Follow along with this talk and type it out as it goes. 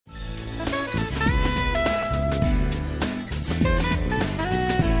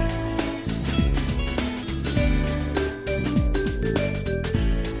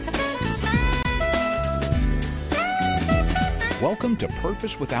Welcome to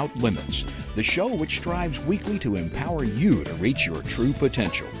Purpose Without Limits, the show which strives weekly to empower you to reach your true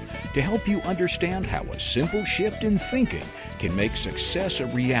potential, to help you understand how a simple shift in thinking can make success a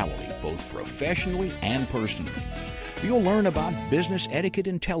reality, both professionally and personally. You'll learn about business etiquette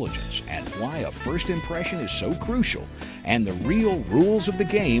intelligence and why a first impression is so crucial, and the real rules of the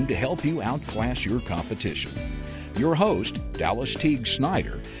game to help you outclass your competition. Your host, Dallas Teague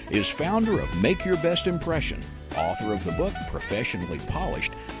Snyder, is founder of Make Your Best Impression, author of the book Professionally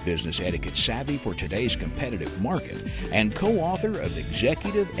Polished, Business Etiquette Savvy for Today's Competitive Market, and co-author of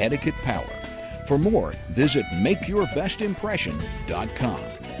Executive Etiquette Power. For more, visit MakeYourBestImpression.com.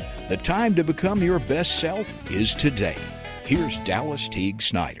 The time to become your best self is today. Here's Dallas Teague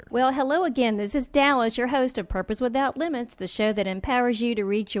Snyder. Well, hello again. This is Dallas, your host of Purpose Without Limits, the show that empowers you to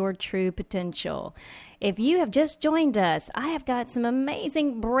reach your true potential. If you have just joined us, I have got some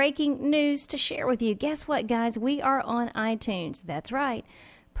amazing breaking news to share with you. Guess what, guys? We are on iTunes. That's right.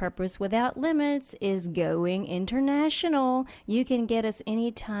 Purpose Without Limits is going international. You can get us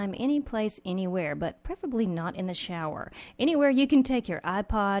anytime, any place, anywhere, but preferably not in the shower. Anywhere you can take your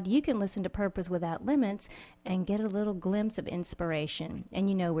iPod, you can listen to Purpose Without Limits and get a little glimpse of inspiration. And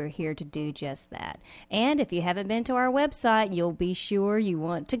you know we're here to do just that. And if you haven't been to our website, you'll be sure you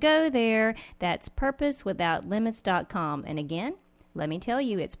want to go there. That's purposewithoutlimits.com. And again, let me tell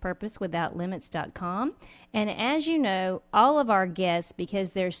you, it's purposewithoutlimits.com. And as you know, all of our guests,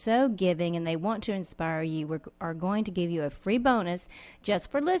 because they're so giving and they want to inspire you, are going to give you a free bonus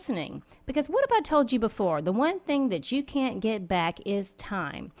just for listening. Because what have I told you before? The one thing that you can't get back is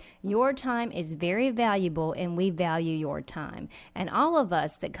time. Your time is very valuable, and we value your time. And all of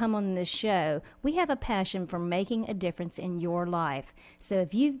us that come on this show, we have a passion for making a difference in your life. So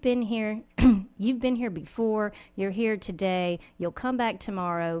if you've been here, you've been here before, you're here today, you'll come back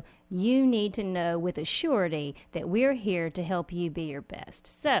tomorrow, you need to know with a surety that we're here to help you be your best.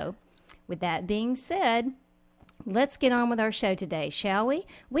 So, with that being said, let's get on with our show today, shall we?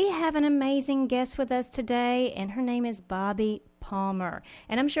 We have an amazing guest with us today, and her name is Bobby Palmer.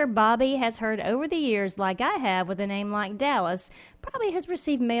 And I'm sure Bobby has heard over the years, like I have with a name like Dallas, probably has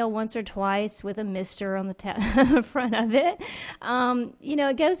received mail once or twice with a Mr. on the front of it.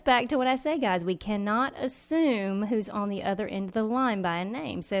 It goes back to what I say, guys. We cannot assume who's on the other end of the line by a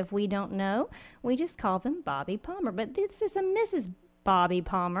name. So if we don't know, we just call them Bobby Palmer. But this is a Mrs. Bobby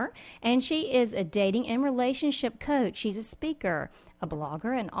Palmer, and she is a dating and relationship coach. She's a speaker, a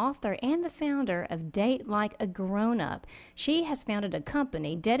blogger, an author, and the founder of Date Like a Grown-Up. She has founded a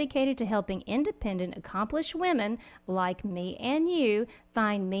company dedicated to helping independent, accomplished women like me and you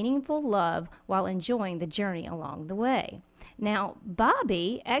find meaningful love while enjoying the journey along the way. Now,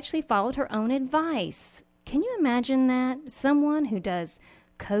 Bobby actually followed her own advice. Can you imagine that? Someone who does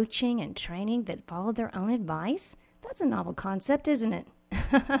coaching and training that followed their own advice? That's a novel concept, isn't it?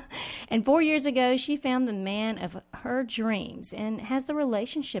 And 4 years ago, she found the man of her dreams and has the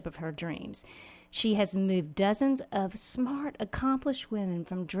relationship of her dreams. She has moved dozens of smart, accomplished women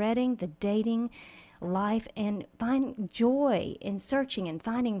from dreading the dating life and finding joy in searching and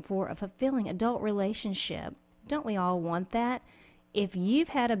finding for a fulfilling adult relationship. Don't we all want that? If you've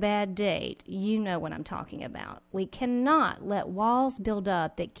had a bad date, you know what I'm talking about. We cannot let walls build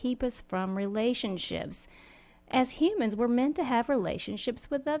up that keep us from relationships. As humans, we're meant to have relationships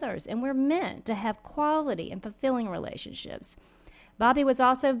with others, and we're meant to have quality and fulfilling relationships. Bobby was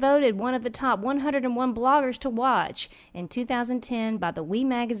also voted one of the top 101 bloggers to watch in 2010 by the WE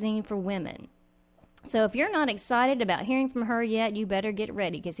Magazine for Women. So if you're not excited about hearing from her yet, you better get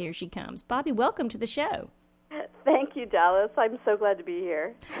ready, because here she comes. Bobby, welcome to the show. Thank you, Dallas. I'm so glad to be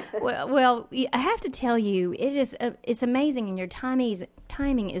here. Well, I have to tell you, it's amazing, and your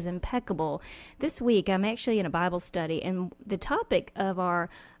timing is impeccable. This week, I'm actually in a Bible study, and the topic of our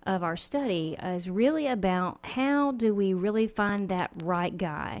study is really about how do we really find that right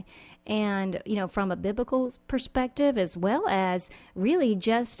guy. And, from a biblical perspective, as well as really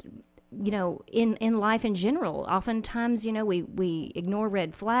just in life in general. Oftentimes, we ignore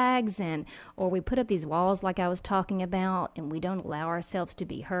red flags or we put up these walls like I was talking about, and we don't allow ourselves to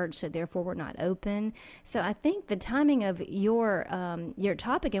be hurt, so therefore we're not open. So I think the timing of your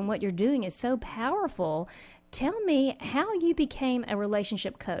topic and what you're doing is so powerful. Tell me how you became a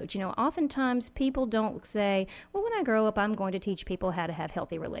relationship coach. Oftentimes people don't say, well, when I grow up, I'm going to teach people how to have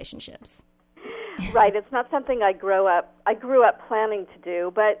healthy relationships. Right. It's not something I grew up planning to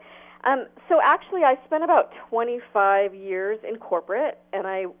do, but so actually, I spent about 25 years in corporate, and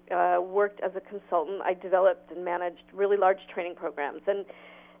I worked as a consultant. I developed and managed really large training programs, and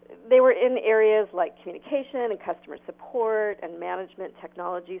they were in areas like communication and customer support and management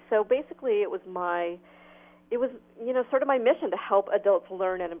technology. So basically, it was my sort of my mission to help adults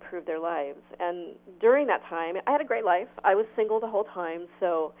learn and improve their lives. And during that time, I had a great life. I was single the whole time,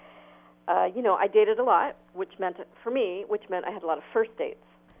 so I dated a lot, which meant I had a lot of first dates.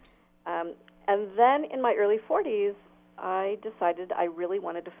 And then in my early 40s, I decided I really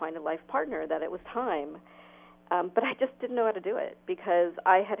wanted to find a life partner, that it was time. But I just didn't know how to do it because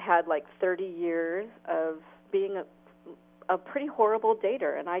I had like 30 years of being a pretty horrible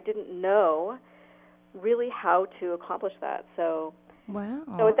dater, and I didn't know really how to accomplish that. So, wow.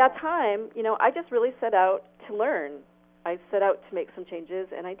 So at that time, I just really set out to learn. I set out to make some changes,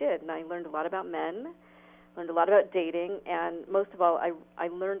 and I did. And I learned a lot about men, learned a lot about dating, and most of all, I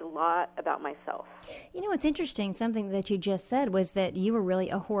learned a lot about myself. What's interesting, something that you just said was that you were really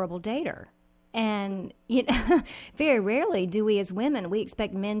a horrible dater. And very rarely do we as women, we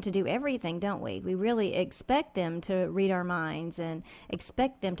expect men to do everything, don't we? We really expect them to read our minds and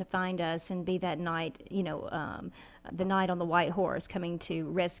expect them to find us and be that knight, the knight on the white horse coming to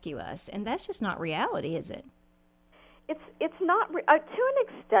rescue us. And that's just not reality, is it? It's not to an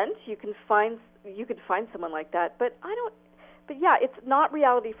extent you could find someone like that, but yeah, it's not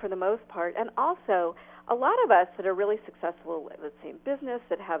reality for the most part. And also, a lot of us that are really successful, let's say in business,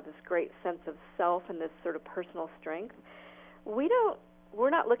 that have this great sense of self and this sort of personal strength, we're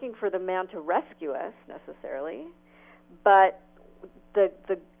not looking for the man to rescue us necessarily, but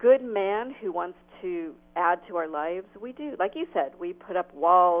the good man who wants to add to our lives, we do. Like you said, we put up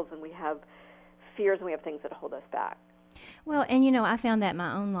walls and we have fears and we have things that hold us back. Well, and I found that in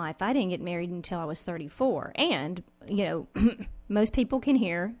my own life. I didn't get married until I was 34. And, most people can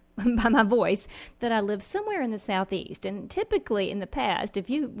hear by my voice that I live somewhere in the Southeast. And typically in the past, if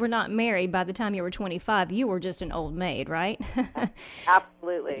you were not married by the time you were 25, you were just an old maid, right?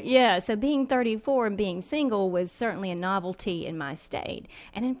 Absolutely. Yeah, so being 34 and being single was certainly a novelty in my state.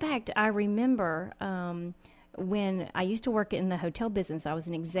 And in fact, I remember when I used to work in the hotel business, I was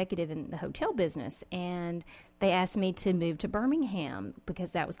an executive in the hotel business, and they asked me to move to Birmingham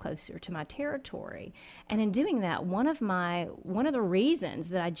because that was closer to my territory. And in doing that, one of the reasons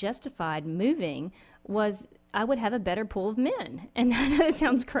that I justified moving was I would have a better pool of men. And I know it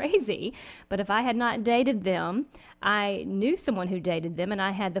sounds crazy, but if I had not dated them, I knew someone who dated them, and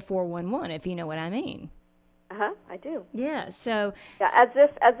I had the 411, if you know what I mean. I do. Yeah, so... Yeah, as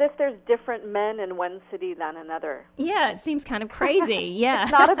if there's different men in one city than another. Yeah, it seems kind of crazy, yeah.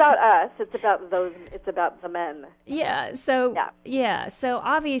 It's not about us, it's about the men. Yeah, so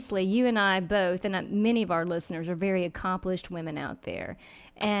obviously you and I both, and many of our listeners are very accomplished women out there.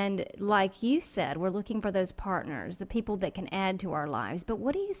 And like you said, we're looking for those partners, the people that can add to our lives. But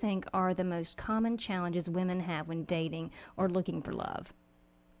what do you think are the most common challenges women have when dating or looking for love?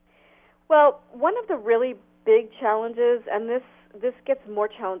 Well, one of the really big challenges, and this gets more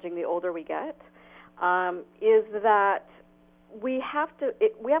challenging the older we get, is that we have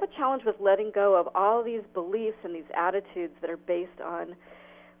a challenge with letting go of all these beliefs and these attitudes that are based on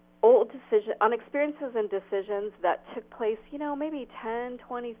on experiences and decisions that took place, maybe 10,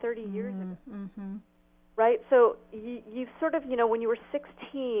 20, 30 years ago. Mm-hmm. Right? So you sort of, when you were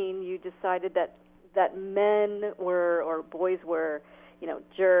 16, you decided that men were, or boys were,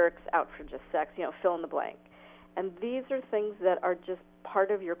 jerks, out for just sex, fill in the blank. And these are things that are just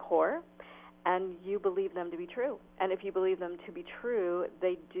part of your core, and you believe them to be true. And if you believe them to be true,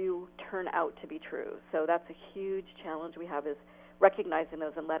 they do turn out to be true. So that's a huge challenge we have, is recognizing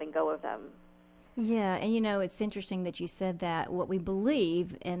those and letting go of them. Yeah, and it's interesting that you said that, what we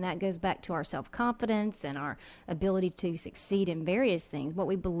believe, and that goes back to our self-confidence and our ability to succeed in various things. What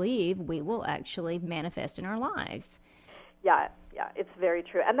we believe, we will actually manifest in our lives. Yeah, it's very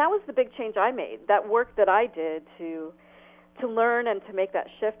true. And that was the big change I made. That work that I did to learn and to make that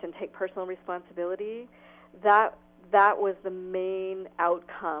shift and take personal responsibility, that was the main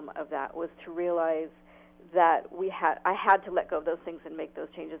outcome of that, was to realize that I had to let go of those things and make those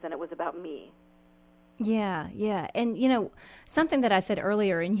changes, and it was about me. Yeah. And, something that I said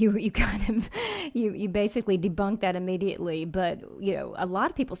earlier, and you basically debunked that immediately, but, a lot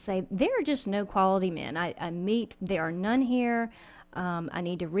of people say there are just no quality men. There are none here. I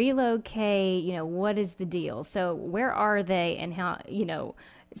need to relocate. What is the deal? So where are they, and how,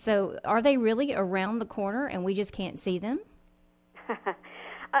 so are they really around the corner and we just can't see them?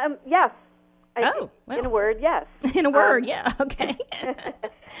 Yes. Well. In a word, yes. In a word, yeah. Okay.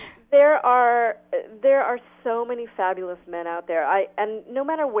 There are so many fabulous men out there. And no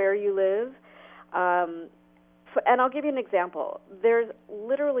matter where you live, and I'll give you an example. There's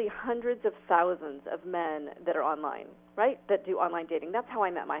literally hundreds of thousands of men that are online, right? That do online dating. That's how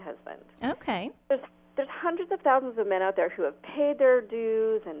I met my husband. Okay. There's hundreds of thousands of men out there who have paid their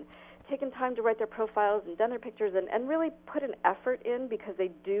dues and taken time to write their profiles and done their pictures and really put an effort in because they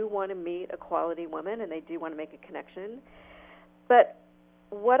do want to meet a quality woman and they do want to make a connection. But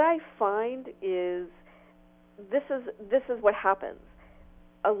what I find is this is what happens.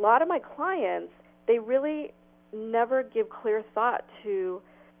 A lot of my clients, they really never give clear thought to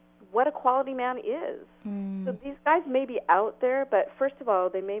what a quality man is. So these guys may be out there, but first of all,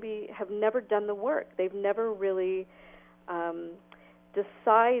 they maybe have never done the work. They've never really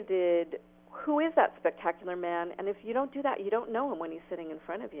decided who is that spectacular man, and if you don't do that, you don't know him when he's sitting in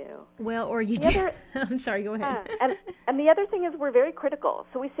front of you. Well, or you do. I'm sorry, go ahead. And the other thing is we're very critical.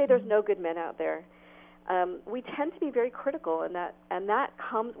 So we say there's no good men out there. We tend to be very critical, and that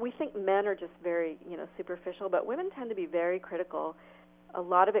comes. We think men are just very, superficial, but women tend to be very critical. A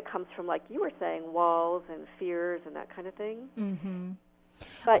lot of it comes from, like you were saying, walls and fears and that kind of thing. Mm-hmm.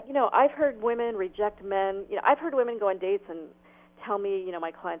 But I've heard women reject men. I've heard women go on dates and tell me,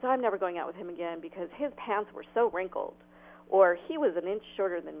 my clients, I'm never going out with him again because his pants were so wrinkled, or he was an inch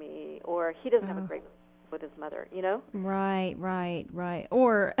shorter than me, or he doesn't have a great with his mother, Right.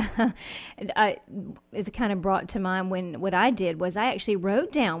 Or it kind of brought to mind when what I did was I actually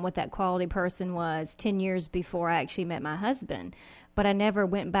wrote down what that quality person was 10 years before I actually met my husband. But I never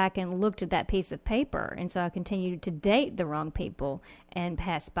went back and looked at that piece of paper. And so I continued to date the wrong people and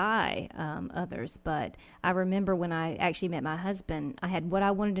pass by others. But I remember when I actually met my husband, I had what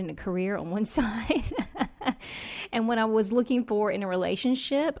I wanted in a career on one side and what I was looking for in a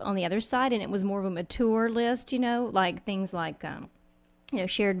relationship on the other side. And it was more of a mature list, like things like,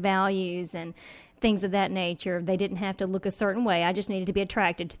 shared values and things of that nature. They didn't have to look a certain way. I just needed to be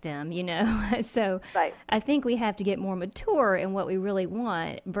attracted to them, So right. I think we have to get more mature in what we really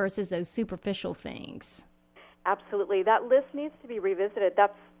want versus those superficial things. Absolutely. That list needs to be revisited.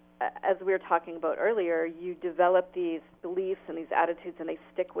 That's, as we were talking about earlier, you develop these beliefs and these attitudes and they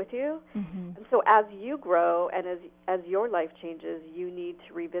stick with you. Mm-hmm. And so as you grow and as your life changes, you need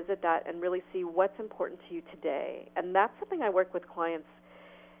to revisit that and really see what's important to you today. And that's something I work with clients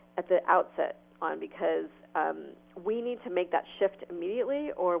at the outset on, because we need to make that shift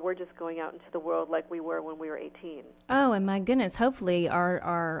immediately, or we're just going out into the world like we were when we were 18. Oh, and my goodness, hopefully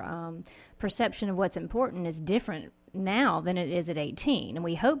our perception of what's important is different now than it is at 18, and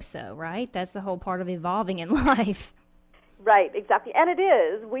we hope so, right? That's the whole part of evolving in life. Right, exactly, and it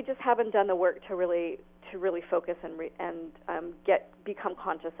is. We just haven't done the work to really focus and become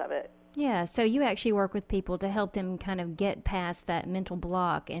conscious of it. Yeah, so you actually work with people to help them kind of get past that mental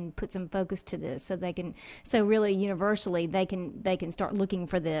block and put some focus to this, so really universally they can start looking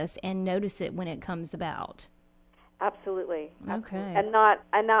for this and notice it when it comes about. Absolutely. Okay. And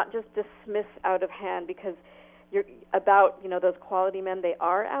not just dismiss out of hand, because you're about, those quality men, they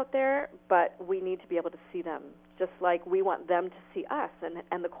are out there, but we need to be able to see them, just like we want them to see us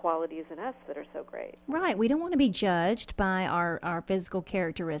and the qualities in us that are so great. Right. We don't want to be judged by our physical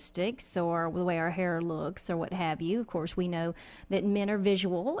characteristics or the way our hair looks or what have you. Of course, we know that men are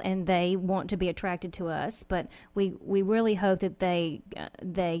visual and they want to be attracted to us, but we really hope that they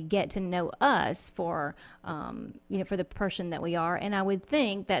get to know us for for the person that we are. And I would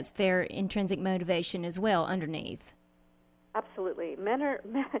think that's their intrinsic motivation as well underneath. Absolutely.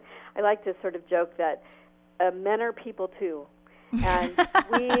 I like to sort of joke that men are people too, and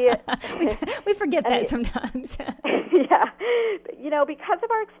we forget that sometimes. Yeah, because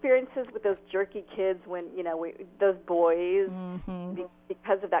of our experiences with those jerky kids when those boys, mm-hmm.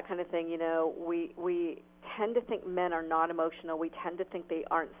 Because of that kind of thing, we tend to think men are not emotional. We tend to think they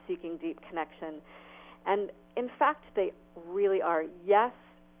aren't seeking deep connection, and in fact, they really are. Yes,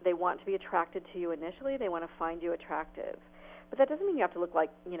 they want to be attracted to you initially. They want to find you attractive. But that doesn't mean you have to look like,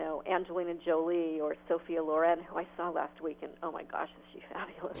 Angelina Jolie or Sophia Loren, who I saw last week, and oh my gosh, is she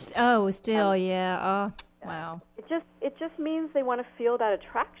fabulous! Oh, still, yeah. Oh, wow. It just means they want to feel that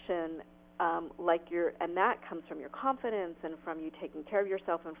attraction, and that comes from your confidence and from you taking care of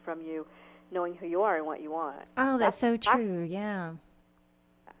yourself and from you knowing who you are and what you want. Oh, that's so true. Yeah.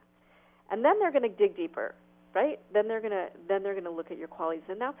 And then they're going to dig deeper, right? Then they're going to look at your qualities,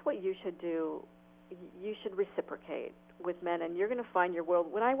 and that's what you should do. You should reciprocate with men, and you're going to find your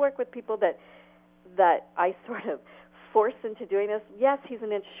world. When I work with people that I sort of force into doing this, yes, he's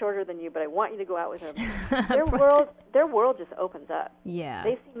an inch shorter than you, but I want you to go out with him. Their world just opens up. Yeah.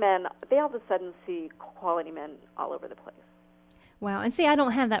 They see men, they all of a sudden see quality men all over the place. Wow. And see, I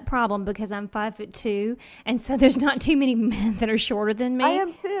don't have that problem because I'm 5'2", and so there's not too many men that are shorter than me. I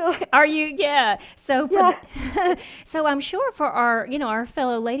am too. Are you? Yeah. So so I'm sure for our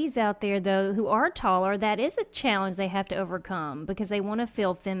fellow ladies out there though who are taller, that is a challenge they have to overcome, because they want to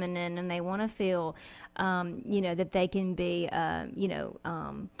feel feminine and they want to feel that they can be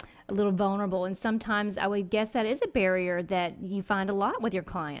a little vulnerable. And sometimes I would guess that is a barrier that you find a lot with your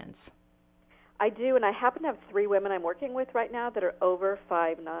clients. I do, and I happen to have 3 women I'm working with right now that are over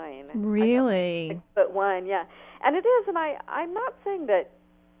 5'9". Really? 6'1", yeah. And it is, and I'm not saying that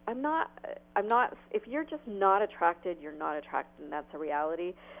I'm not, if you're just not attracted, you're not attracted, and that's a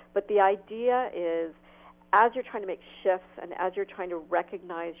reality. But the idea is, as you're trying to make shifts and as you're trying to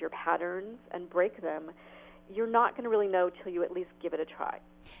recognize your patterns and break them, you're not going to really know till you at least give it a try.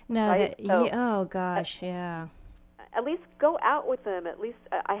 No, right? Oh gosh, yeah. At least go out with them. At least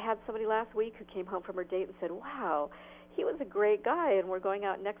I had somebody last week who came home from her date and said, wow, he was a great guy, and we're going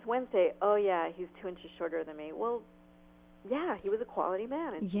out next Wednesday. Oh, yeah, he's 2 inches shorter than me. Well, yeah, he was a quality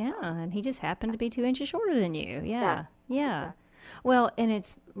man. Yeah, and he just happened to be 2 inches shorter than you. Yeah. Well, and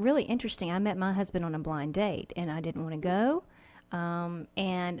it's really interesting. I met my husband on a blind date, and I didn't want to go.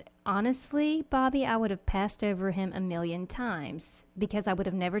 And honestly, Bobby, I would have passed over him a million times because I would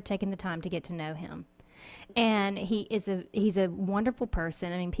have never taken the time to get to know him. And he's a wonderful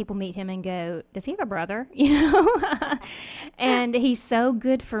person. I mean, people meet him and go, does he have a brother? And he's so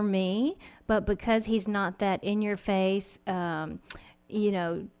good for me, but because he's not that in your face, telling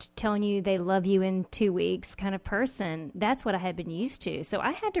you they love you in 2 weeks kind of person, that's what I had been used to. So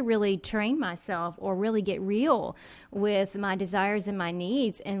I had to really train myself or really get real with my desires and my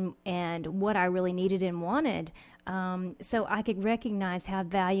needs and what I really needed and wanted. So I could recognize how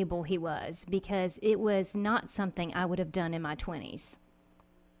valuable he was because it was not something I would have done in my 20s.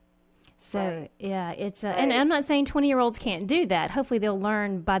 So, right. Yeah, it's right. And I'm not saying 20-year-olds can't do that. Hopefully they'll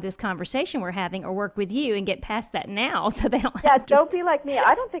learn by this conversation we're having or work with you and get past that now so they don't have to. Don't be like me.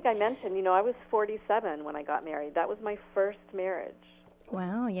 I don't think I mentioned, I was 47 when I got married. That was my first marriage.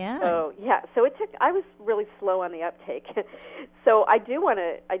 Wow, yeah. So it took, I was really slow on the uptake. So I do want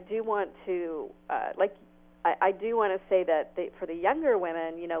to say that for the younger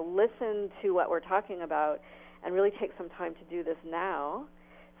women, listen to what we're talking about and really take some time to do this now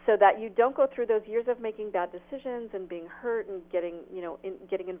so that you don't go through those years of making bad decisions and being hurt and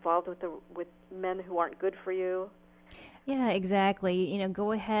getting involved with men who aren't good for you. Yeah, exactly.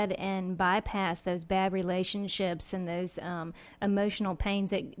 Go ahead and bypass those bad relationships and those emotional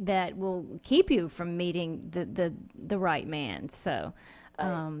pains that will keep you from meeting the right man. So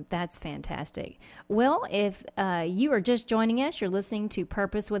that's fantastic. Well, if you are just joining us, you're listening to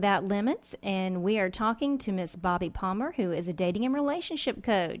Purpose Without Limits, and we are talking to Miss Bobby Palmer, who is a dating and relationship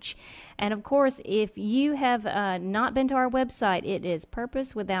coach. And, of course, if you have not been to our website, it is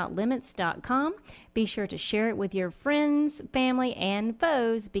purposewithoutlimits.com. Be sure to share it with your friends, family, and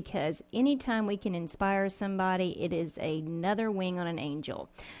foes, because anytime we can inspire somebody, it is another wing on an angel.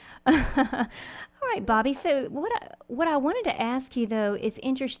 All right, Bobby. So what I wanted to ask you, though, it's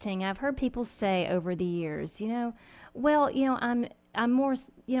interesting. I've heard people say over the years, I'm more,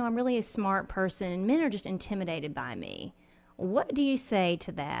 I'm really a smart person, and men are just intimidated by me. What do you say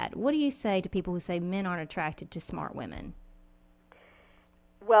to that? What do you say to people who say men aren't attracted to smart women?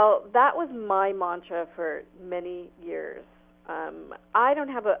 Well, that was my mantra for many years. I don't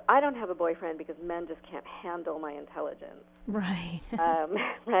have a boyfriend because men just can't handle my intelligence. Right.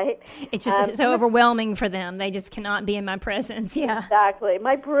 Right. It's just so overwhelming for them. They just cannot be in my presence. Yeah. Exactly.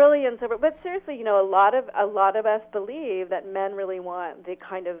 My brilliance over. But seriously, a lot of us believe that men really want the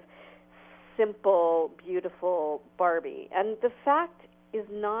kind of simple, beautiful Barbie, and the fact is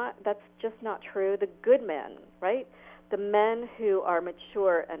that's just not true. The good men, right? The men who are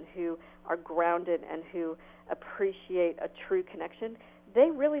mature and who are grounded and who appreciate a true connection, they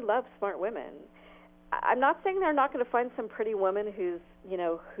really love smart women. I'm not saying they're not going to find some pretty woman who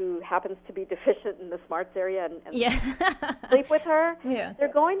happens to be deficient in the smarts area and sleep with her. Yeah.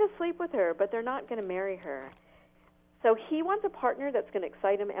 They're going to sleep with her, but they're not going to marry her. So he wants a partner that's going to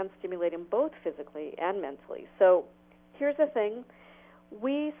excite him and stimulate him both physically and mentally. So here's the thing.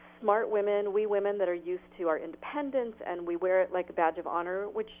 We smart women, we women that are used to our independence, and we wear it like a badge of honor,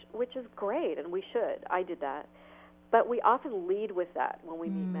 which is great, and we should. I did that. But we often lead with that when we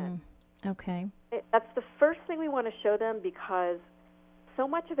meet men. Okay. That's the first thing we want to show them because so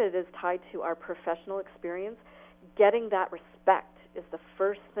much of it is tied to our professional experience. Getting that respect is the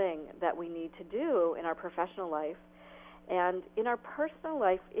first thing that we need to do in our professional life. And in our personal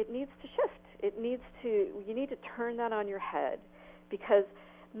life, it needs to shift. You need to turn that on your head. Because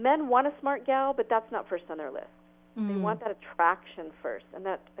men want a smart gal, but that's not first on their list. They want that attraction first, and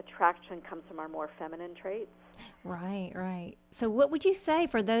that attraction comes from our more feminine traits. Right. So what would you say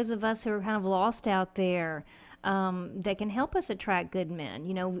for those of us who are kind of lost out there that can help us attract good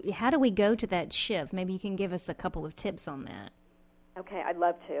men? How do we go to that shift? Maybe you can give us a couple of tips on that. Okay, I'd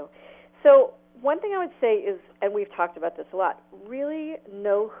love to. So one thing I would say is, and we've talked about this a lot, really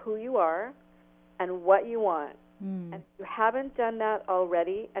know who you are and what you want. And if you haven't done that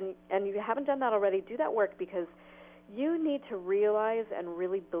already, do that work, because you need to realize and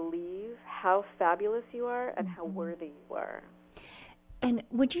really believe how fabulous you are and how worthy you are. And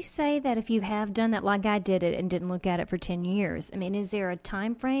would you say that if you have done that, like I did it and didn't look at it for 10 years, I mean, is there a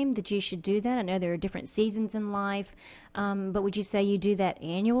time frame that you should do that? I know there are different seasons in life, but would you say you do that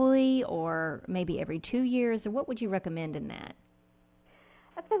annually or maybe every 2 years, or what would you recommend in that?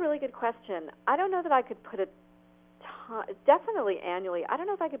 That's a really good question. I don't know that I could put a definitely annually. I don't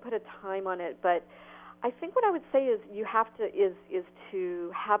know if I could put a time on it, but I think what I would say is you have to is to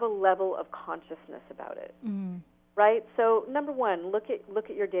have a level of consciousness about it. Right? So number one, look at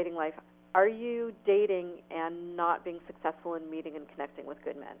your dating life. Are you dating and not being successful in meeting and connecting with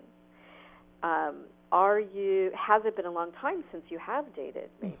good men? Has it been a long time since you have dated,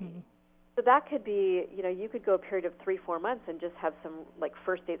 maybe? So that could be, you could go a period of 3-4 months and just have some like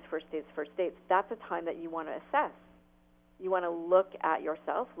first dates. That's a time that you want to assess. You want to look at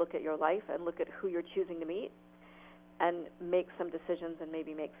yourself, look at your life, and look at who you're choosing to meet, and make some decisions and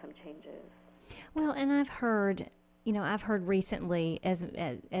maybe make some changes. Well, and I've heard recently, as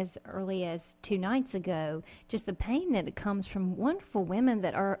early as 2 nights ago, just the pain that comes from wonderful women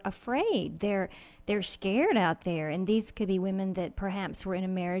that are afraid. They're scared out there, and these could be women that perhaps were in a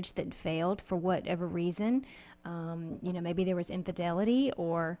marriage that failed for whatever reason. Maybe there was infidelity,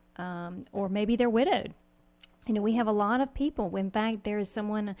 or maybe they're widowed. We have a lot of people. In fact, there is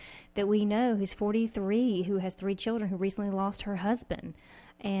someone that we know who's 43 who has 3 children who recently lost her husband.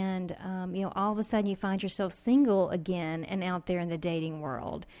 And, all of a sudden you find yourself single again and out there in the dating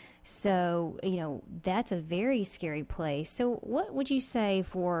world. So, that's a very scary place. So what would you say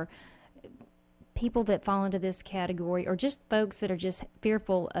for people that fall into this category, or just folks that are just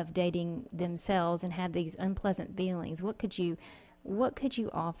fearful of dating themselves and have these unpleasant feelings? What could you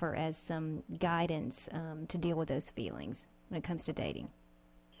offer as some guidance to deal with those feelings when it comes to dating?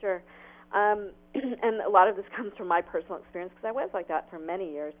 Sure. And a lot of this comes from my personal experience, because I was like that for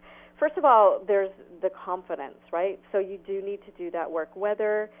many years. First of all, there's the confidence, right? So you do need to do that work,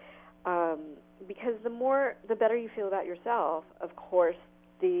 because the better you feel about yourself, of course,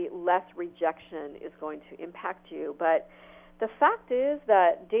 the less rejection is going to impact you. But the fact is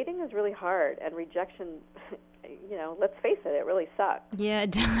that dating is really hard, and rejection, let's face it really sucks. Yeah,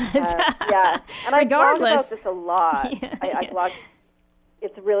 it does. Yeah, and I blog about this a lot. Yeah, I blog.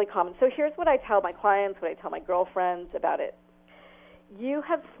 It's really common. So here's what I tell my clients, what I tell my girlfriends about it. You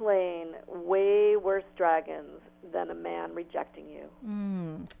have slain way worse dragons than a man rejecting you.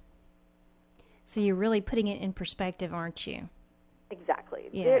 So you're really putting it in perspective, aren't you? Exactly.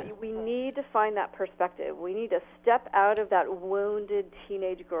 Yeah. We need to find that perspective. We need to step out of that wounded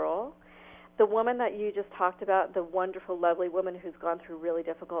teenage girl. The woman that you just talked about, the wonderful, lovely woman who's gone through a really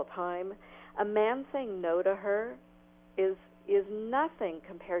difficult time, a man saying no to her is nothing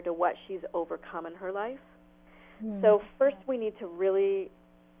compared to what she's overcome in her life. So first we need to really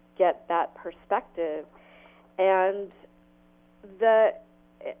get that perspective, and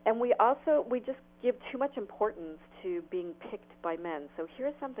we just give too much importance to being picked by men. So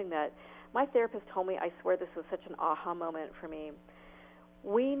here's something that my therapist told me. I swear this was such an aha moment for me.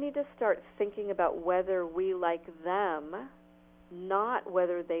 We need to start thinking about whether we like them, not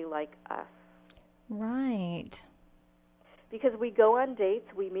whether they like us. Right. Because we go on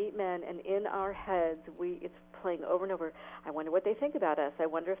dates, we meet men, and in our heads, it's playing over and over. I wonder what they think about us. I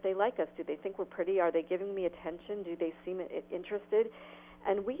wonder if they like us. Do they think we're pretty? Are they giving me attention? Do they seem interested?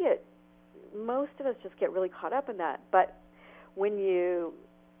 And most of us just get really caught up in that. But when you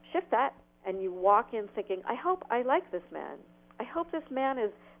shift that and you walk in thinking, I hope I like this man. I hope this man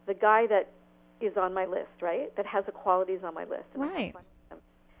is the guy that is on my list, right? That has the qualities on my list. And right.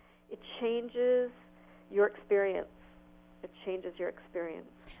 It changes your experience. It changes your experience.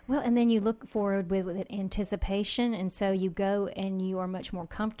 Well, and then you look forward with anticipation, and so you go and you are much more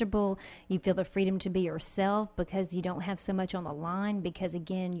comfortable. You feel the freedom to be yourself because you don't have so much on the line, because,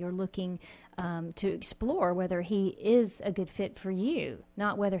 again, you're looking to explore whether he is a good fit for you,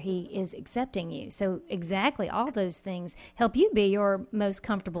 not whether he is accepting you. So exactly, all those things help you be your most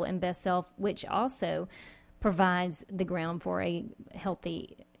comfortable and best self, which also provides the ground for a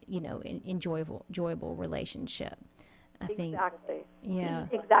healthy, enjoyable relationship. I think. Exactly. Yeah.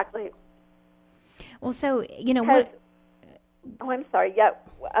 Exactly. Well, so what? Oh, I'm sorry. Yeah.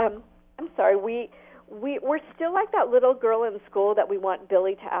 I'm sorry. We're still like that little girl in school that we want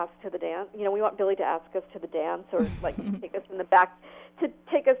Billy to ask to the dance. We want Billy to ask us to the dance, or like take us in the back, to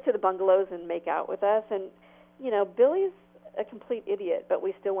take us to the bungalows and make out with us. And Billy's a complete idiot, but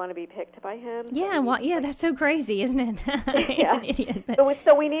we still want to be picked by him. Yeah, that's so crazy, isn't it? He's an idiot. But...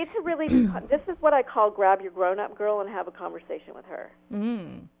 So we need to really, this is what I call grab your grown-up girl and have a conversation with her.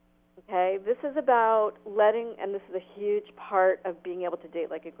 Okay? This is about letting, and this is a huge part of being able to date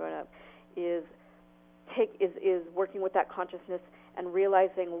like a grown-up, is working with that consciousness and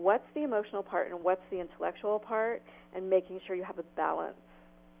realizing what's the emotional part and what's the intellectual part, and making sure you have a balance.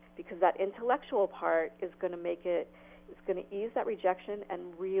 Because that intellectual part is going to ease that rejection and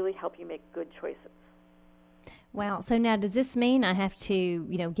really help you make good choices. Wow. So now, does this mean I have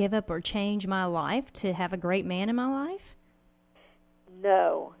to, give up or change my life to have a great man in my life?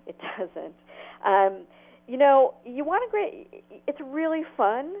 No, it doesn't. You want a great. It's really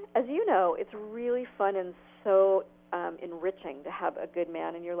fun, as you know. It's really fun and so enriching to have a good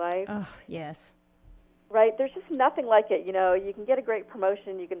man in your life. Oh, yes. Right? There's just nothing like it. You can get a great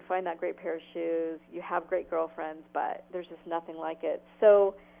promotion, you can find that great pair of shoes, you have great girlfriends, but there's just nothing like it.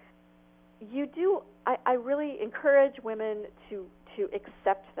 So I really encourage women to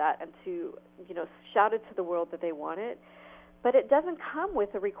accept that and to, shout it to the world that they want it. But it doesn't come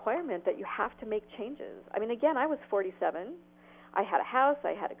with a requirement that you have to make changes. I mean, again, I was 47. I had a house,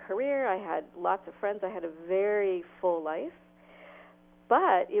 I had a career, I had lots of friends, I had a very full life.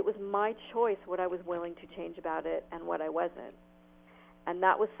 But it was my choice what I was willing to change about it and what I wasn't. And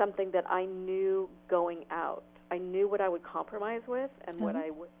that was something that I knew going out. I knew what I would compromise with and what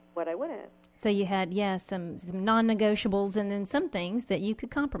I wouldn't. So you had, some non-negotiables and then some things that you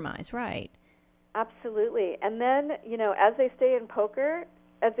could compromise, right? Absolutely. And then, as they say in poker,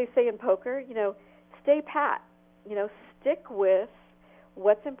 stay pat. Stick with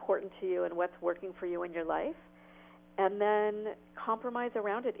what's important to you and what's working for you in your life. And then compromise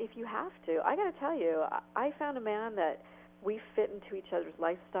around it if you have to. I got to tell you, I found a man that we fit into each other's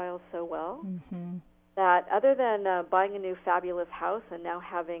lifestyles so well that other than buying a new fabulous house and now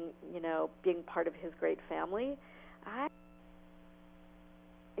having, being part of his great family, I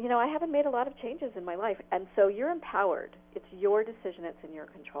haven't made a lot of changes in my life. And so you're empowered. It's your decision. It's in your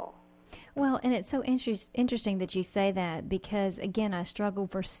control. Well, and it's so interesting that you say that because, again, I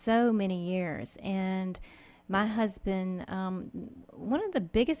struggled for so many years. And my husband, one of the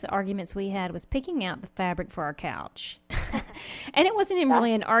biggest arguments we had was picking out the fabric for our couch. And it wasn't even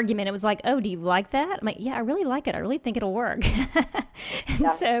really an argument. It was like, oh, do you like that? I'm like, yeah, I really like it. I really think it'll work.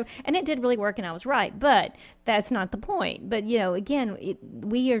 And it did really work, and I was right. But that's not the point. But, again,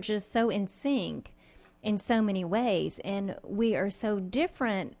 we are just so in sync in so many ways, and we are so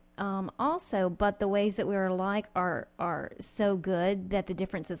different also, but the ways that we are alike are so good that the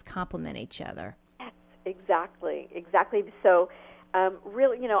differences complement each other. Exactly. So,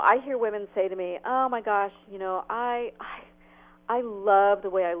 really, I hear women say to me, "Oh my gosh, I love the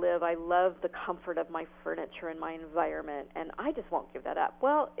way I live. I love the comfort of my furniture and my environment, and I just won't give that up."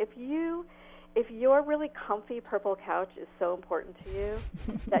 Well, if your really comfy purple couch is so important to you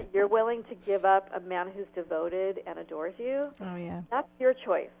that you're willing to give up a man who's devoted and adores you, oh yeah, that's your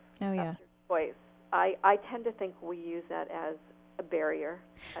choice. Oh yeah, that's your choice. I tend to think we use that as a barrier,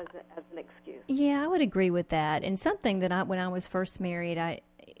 as an excuse. Yeah, I would agree with that. And something that when I was first married,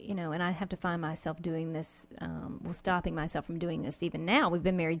 and I have to find myself doing this, stopping myself from doing this even now. We've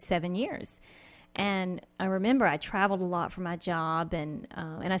been married 7 years. And I remember I traveled a lot for my job, and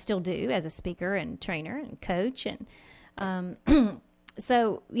I still do as a speaker and trainer and coach. And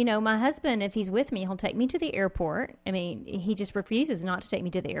so, my husband, if he's with me, he'll take me to the airport. I mean, he just refuses not to take me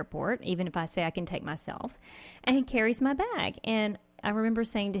to the airport, even if I say I can take myself. And he carries my bag. And I remember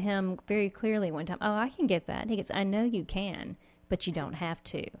saying to him very clearly one time, "Oh, I can get that." He goes, "I know you can, but you don't have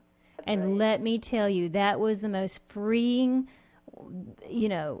to." That's and right. Let me tell you, that was the most freeing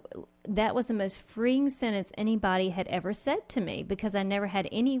sentence anybody had ever said to me, because I never had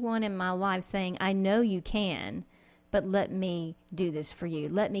anyone in my life saying, "I know you can, but let me do this for you.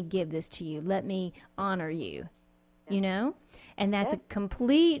 Let me give this to you. Let me honor you." And that's a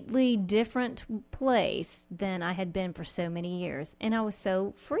completely different place than I had been for so many years. And I was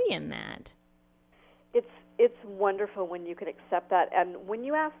so free in that. It's wonderful when you can accept that. And when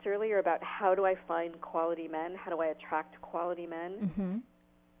you asked earlier about how do I find quality men, how do I attract quality men,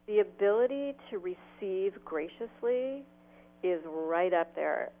 the ability to receive graciously is right up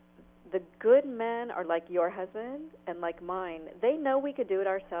there. The good men are like your husband and like mine. They know we could do it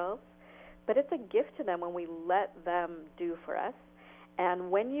ourselves, but it's a gift to them when we let them do for us.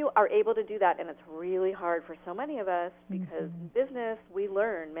 And when you are able to do that, and it's really hard for so many of us, because in business we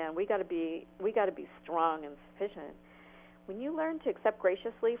learn, man, we got to be strong and sufficient. When you learn to accept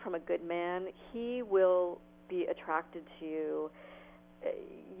graciously from a good man, he will be attracted to you.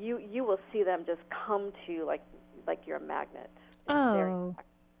 You will see them just come to you like like you're a magnet. Oh,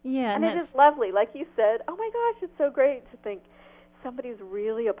 yeah. And it is lovely. Like you said, oh my gosh, it's so great to think somebody's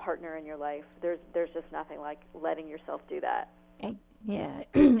really a partner in your life. There's just nothing like letting yourself do that. Yeah,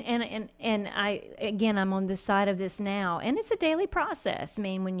 and I'm on this side of this now, and it's a daily process. I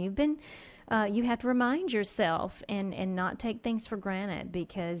mean, when you've been, you have to remind yourself and not take things for granted,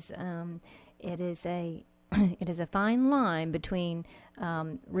 because it is a fine line between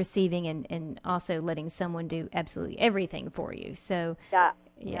receiving and also letting someone do absolutely everything for you. So yeah.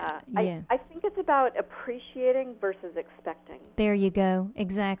 I think it's about appreciating versus expecting. There you go.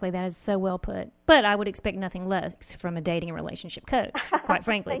 Exactly. That is so well put. But I would expect nothing less from a dating and relationship coach, quite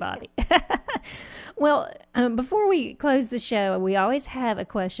frankly, Bobby. Well, before we close the show, we always have a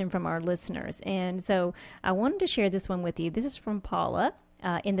question from our listeners. And so I wanted to share this one with you. This is from Paula.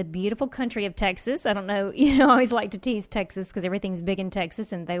 In the beautiful country of Texas. I don't know, I always like to tease Texas because everything's big in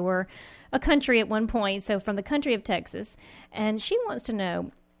Texas, and they were a country at one point. So from the country of Texas, and she wants to know,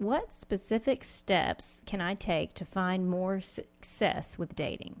 what specific steps can I take to find more success with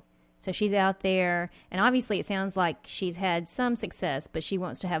dating? So she's out there, and obviously it sounds like she's had some success, but she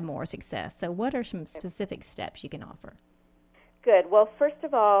wants to have more success. So what are some specific steps you can offer? Good. Well, first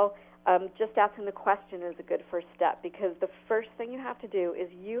of all, just asking the question is a good first step, because the first thing you have to do is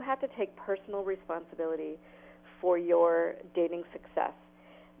you have to take personal responsibility for your dating success.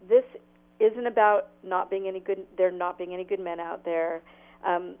 This isn't about there not being any good men out there.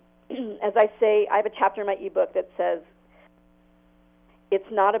 As I say, I have a chapter in my ebook that says,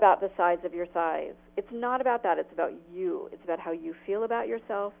 it's not about the size of your thighs. It's not about that. It's about you. It's about how you feel about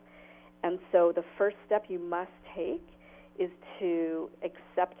yourself. And so the first step you must take is to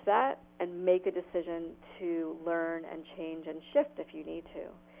accept that and make a decision to learn and change and shift if you need to.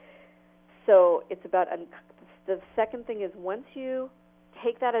 So it's about, the second thing is, once you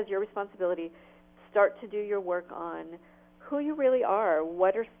take that as your responsibility, start to do your work on who you really are.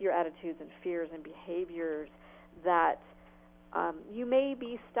 What are your attitudes and fears and behaviors that you may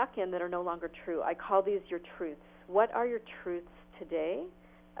be stuck in that are no longer true? I call these your truths. What are your truths today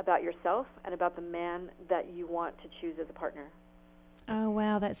about yourself and about the man that you want to choose as a partner? Oh,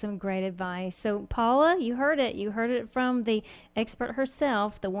 wow, that's some great advice. So, Paula, you heard it. You heard it from the expert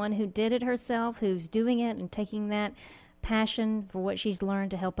herself, the one who did it herself, who's doing it and taking that passion for what she's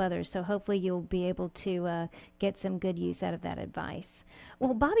learned to help others. So hopefully you'll be able to get some good use out of that advice.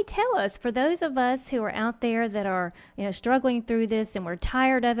 Well, Bobby, tell us, for those of us who are out there that are struggling through this and we're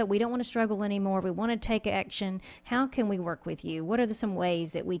tired of it, we don't want to struggle anymore, we want to take action, how can we work with you? What are some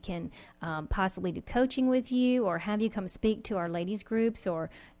ways that we can possibly do coaching with you, or have you come speak to our ladies groups,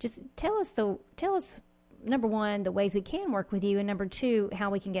 or just tell us number one, the ways we can work with you, and number two, how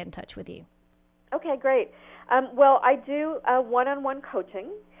we can get in touch with you. Okay, great. Well, I do one-on-one coaching,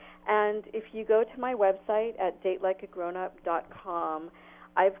 and if you go to my website at datelikeagrownup.com,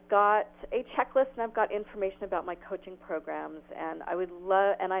 I've got a checklist and I've got information about my coaching programs, and I would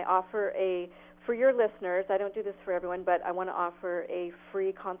and I offer for your listeners, I don't do this for everyone, but I want to offer a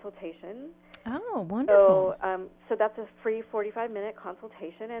free consultation. Oh, wonderful. So that's a free 45-minute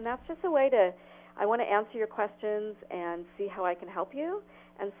consultation, and that's just a way I want to answer your questions and see how I can help you,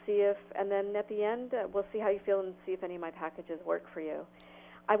 and then at the end, we'll see how you feel and see if any of my packages work for you.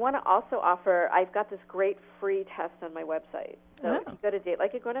 I want to also offer, I've got this great free test on my website. So if you go to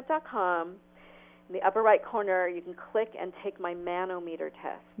datelikeagrownup.com, in the upper right corner, you can click and take my manometer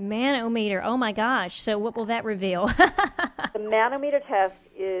test. Manometer, oh my gosh. So what will that reveal? The manometer test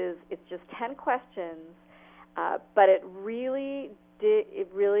it's just 10 questions, but it really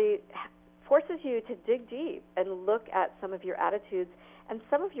forces you to dig deep and look at some of your attitudes and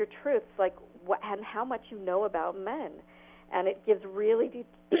some of your truths, like and how much you know about men. And it gives real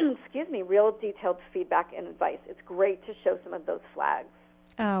detailed feedback and advice. It's great to show some of those flags.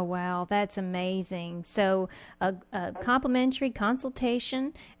 Oh, wow. That's amazing. So a complimentary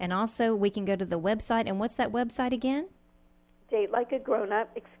consultation, and also we can go to the website. And what's that website again?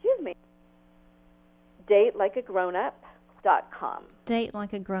 Datelikeagrownup.com.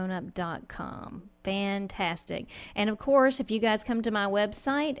 Datelikeagrownup.com. Fantastic. And of course, if you guys come to my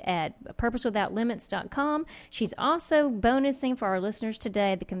website at purposewithoutlimits.com, she's also bonusing for our listeners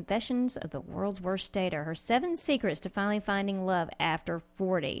today the Confessions of the World's Worst Dater, her 7 secrets to finally finding love after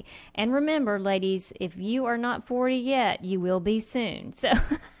 40. And remember, ladies, if you are not 40 yet, you will be soon. So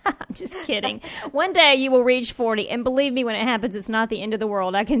I'm just kidding. One day you will reach 40, and believe me, when it happens, it's not the end of the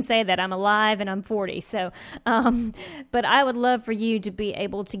world. I can say that. I'm alive and I'm 40. So, but I would love for you to be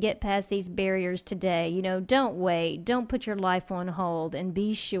able to get past these barriers today. You know, don't wait. Don't put your life on hold, and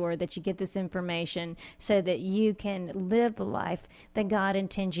be sure that you get this information so that you can live the life that God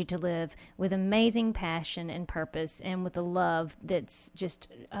intends you to live with amazing passion and purpose, and with a love that's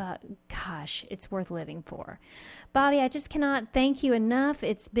just, gosh, it's worth living for. Bobby, I just cannot thank you enough.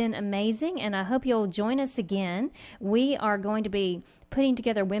 It's been amazing, and I hope you'll join us again. We are going to be putting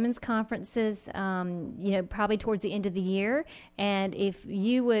together women's conferences, probably towards the end of the year. And if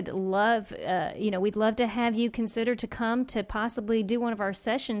you would love, we'd love to have you consider to come to possibly do one of our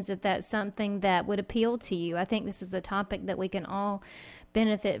sessions if that's something that would appeal to you. I think this is a topic that we can all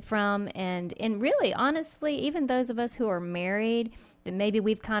benefit from, and really, honestly, even those of us who are married, that maybe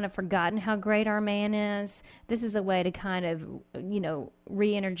we've kind of forgotten how great our man is, this is a way to kind of,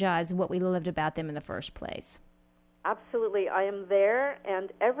 re-energize what we loved about them in the first place. Absolutely. I am there,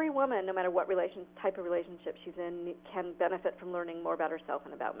 and every woman, no matter what type of relationship she's in, can benefit from learning more about herself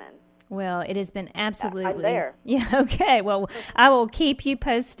and about men. Well, it has been absolutely... I'm there. Yeah, okay. Well, I will keep you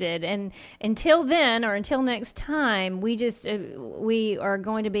posted. And until then, or until next time, we are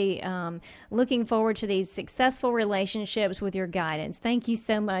going to be looking forward to these successful relationships with your guidance. Thank you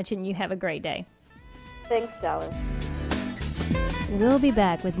so much, and you have a great day. Thanks, Dallas. We'll be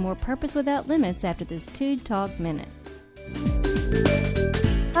back with more Purpose Without Limits after this Tude Talk Minute.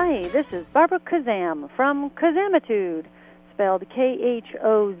 Hi, this is Barbara Kazam from Kazamitude, spelled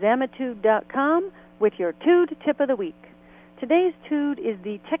KHOZamitude.com, with your Tude Tip of the Week. Today's Tude is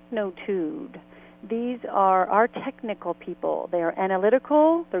the Technotude. These are our technical people. They are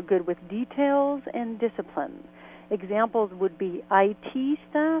analytical, they're good with details and discipline. Examples would be IT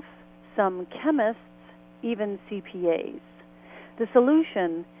staff, some chemists, even CPAs. The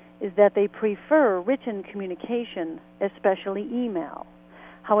solution is that they prefer written communication, especially email.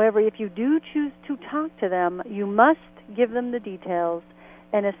 However, if you do choose to talk to them, you must give them the details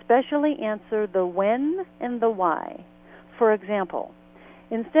and especially answer the when and the why. For example,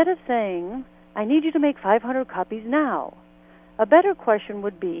 instead of saying, I need you to make 500 copies now, a better question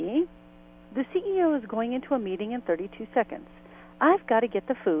would be, the CEO is going into a meeting in 32 seconds. I've got to get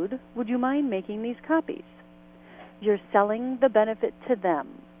the food. Would you mind making these copies? You're selling the benefit to them.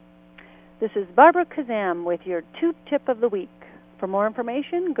 This is Barbara Kazam with your Tude Tip of the Week. For more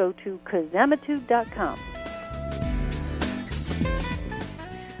information, go to Kazamitude.com.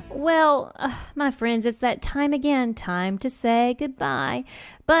 Well, my friends, it's that time again, time to say goodbye.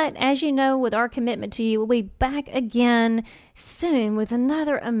 But as you know, with our commitment to you, we'll be back again soon with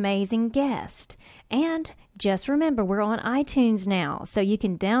another amazing guest. And just remember, we're on iTunes now, so you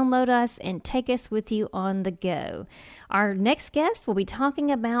can download us and take us with you on the go. Our next guest will be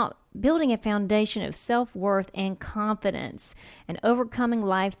talking about building a foundation of self-worth and confidence and overcoming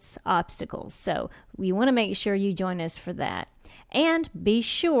life's obstacles. So we want to make sure you join us for that. And be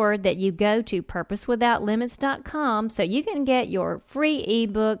sure that you go to purposewithoutlimits.com so you can get your free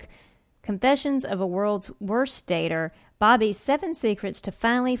ebook, Confessions of a World's Worst Dater, Bobby's 7 Secrets to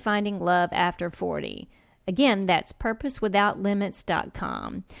Finally Finding Love After 40. Again, that's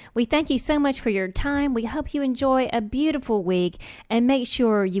purposewithoutlimits.com. We thank you so much for your time. We hope you enjoy a beautiful week, and make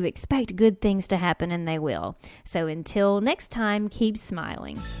sure you expect good things to happen, and they will. So until next time, keep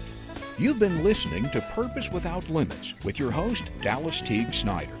smiling. You've been listening to Purpose Without Limits with your host, Dallas Teague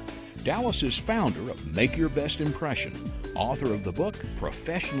Snyder. Dallas is founder of Make Your Best Impression, author of the book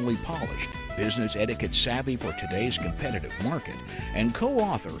Professionally Polished, Business Etiquette Savvy for Today's Competitive Market, and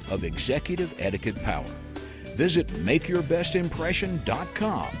co-author of Executive Etiquette Power. Visit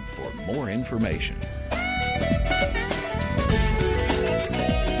MakeYourBestImpression.com for more information.